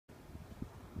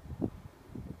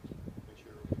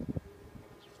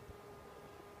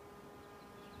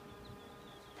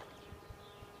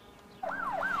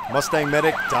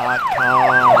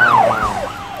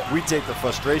MustangMedic.com. We take the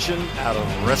frustration out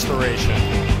of restoration.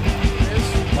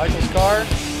 Michael's car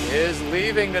is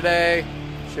leaving today.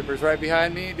 Shipper's right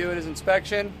behind me doing his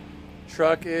inspection.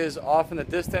 Truck is off in the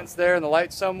distance there in the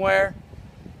light somewhere.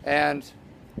 And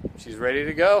she's ready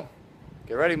to go.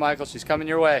 Get ready, Michael. She's coming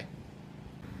your way.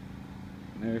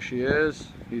 There she is.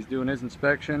 He's doing his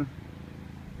inspection.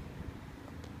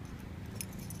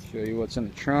 Show you what's in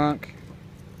the trunk.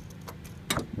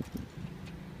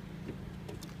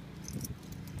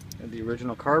 Got the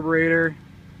original carburetor,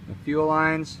 the fuel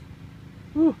lines.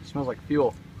 Whew, smells like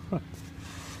fuel.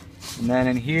 And then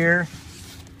in here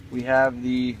we have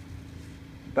the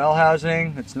bell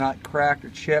housing that's not cracked or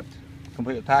chipped,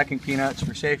 complete with packing peanuts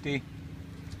for safety.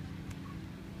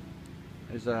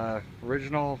 There's a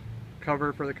original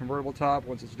cover for the convertible top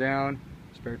once it's down.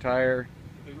 Spare tire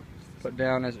put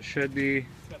down as it should be.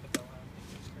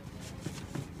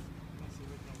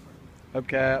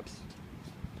 Hubcaps.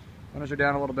 Windows are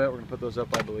down a little bit. We're going to put those up,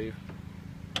 I believe.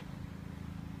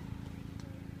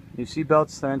 New seat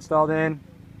belts that are installed in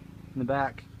the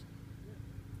back.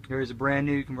 Here is a brand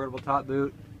new convertible top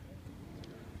boot.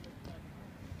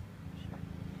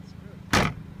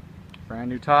 Brand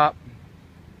new top.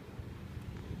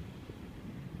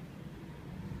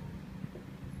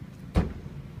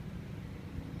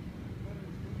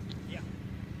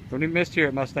 What we missed here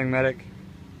at MustangMedic,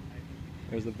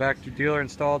 there's the factory dealer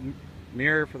installed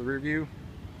mirror for the rear view.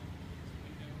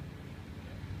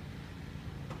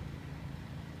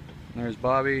 And there's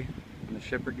Bobby and the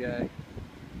shipper guy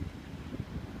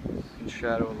in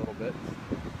shadow a little bit.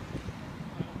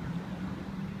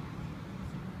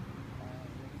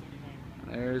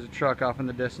 There's a truck off in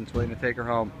the distance waiting to take her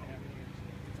home.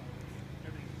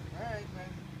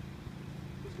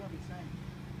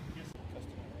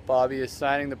 Bobby is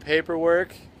signing the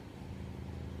paperwork.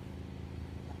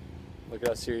 Look at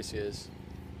how serious he is.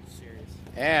 Serious.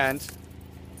 And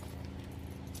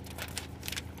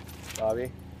Bobby,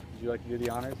 would you like to do the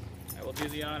honors? I will do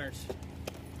the honors.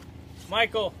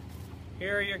 Michael,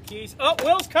 here are your keys. Oh,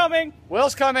 Will's coming!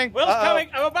 Will's coming! Will's coming!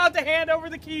 I'm about to hand over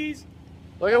the keys.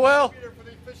 Look at Will! For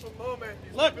the official moment.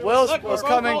 Look, Will's we're both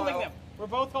coming. holding them. We're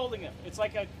both holding them. It's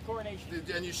like a coronation.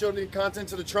 And you showed the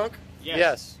contents of the trunk?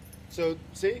 Yes. So,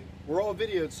 see, we're all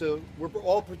videoed, so we're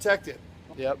all protected.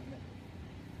 Yep.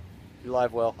 You're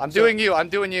live, Will. I'm doing you. I'm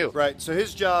doing you. Right. So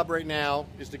his job right now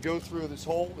is to go through this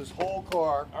whole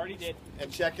car. Already did. And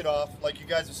check it off, like you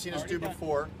guys have seen us Already do done.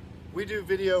 before. We do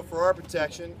video for our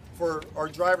protection, for our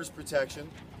driver's protection,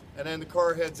 and then the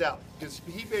car heads out. Because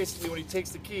he basically, when he takes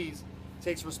the keys,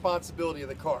 takes responsibility of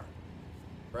the car.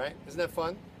 Right? Isn't that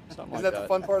fun? Something Isn't like that the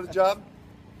fun part of the job?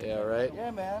 Yeah, right?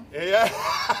 Yeah, man.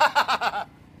 Yeah.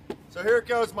 So here it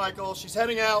goes, Michael. She's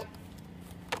heading out.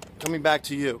 Coming back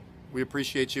to you. We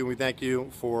appreciate you and we thank you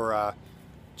for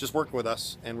just working with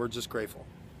us, and we're just grateful.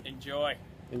 Enjoy.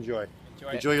 Enjoy. Enjoy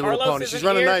Enjoy your little pony. She's isn't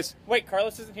running here. nice. Wait,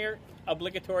 Carlos isn't here.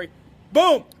 Obligatory.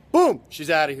 Boom! Boom! She's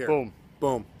out of here. Boom.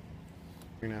 Boom.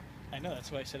 I know,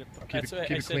 that's why I said it. Keep That's it why I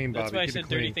clean, said, that's Bobby. why I Keep it said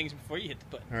dirty clean. things before you hit the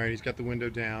button. All right, he's got the window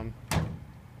down.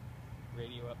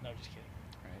 Radio up. No, just kidding.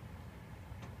 Right.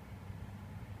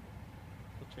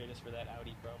 He'll trade us for that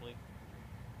Audi, probably.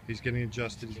 He's getting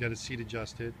adjusted. He's got his seat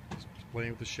adjusted. He's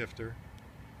playing with the shifter.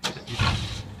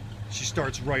 She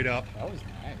starts right up. That was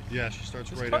nice. Yeah, she starts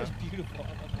This right car up. is beautiful.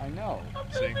 I know.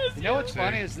 See? You know what's See?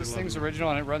 funny is They this love thing's it. original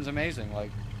and it runs amazing.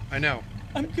 Like, I know.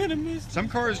 I'm gonna miss. Some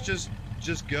cars just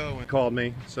go. And called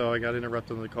me, so I got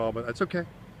interrupted on the call, but that's okay.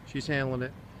 She's handling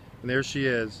it. And there she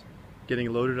is,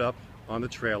 getting loaded up on the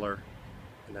trailer.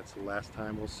 And that's the last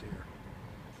time we'll see her.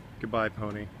 Goodbye,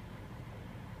 pony.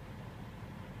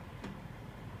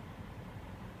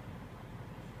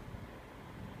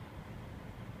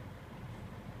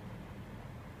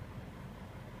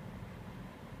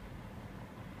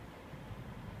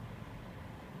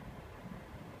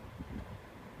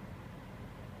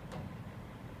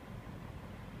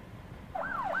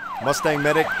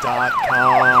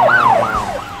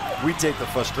 MustangMedic.com. We take the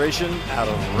frustration out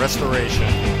of restoration.